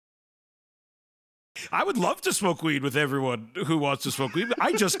I would love to smoke weed with everyone who wants to smoke weed, but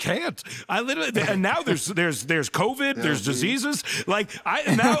I just can't. I literally, and now there's COVID, there's diseases. Like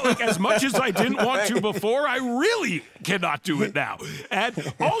as much as I didn't want to before, I really cannot do it now.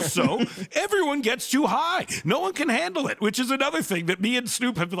 And also, everyone gets too high. No one can handle it, which is another thing that me and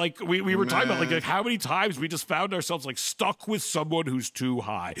Snoop have, like, we were talking about, like how many times we just found ourselves like stuck with someone who's too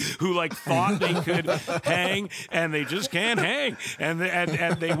high, who like thought they could hang and they just can't hang, and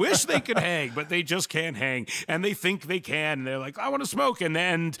they wish they could hang, but they just can't hang, and they think they can, and they're like, I want to smoke, and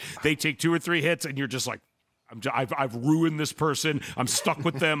then they take 2 or 3 hits, and you're just like, I've ruined this person. I'm stuck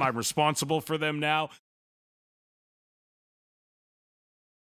with them. I'm responsible for them now.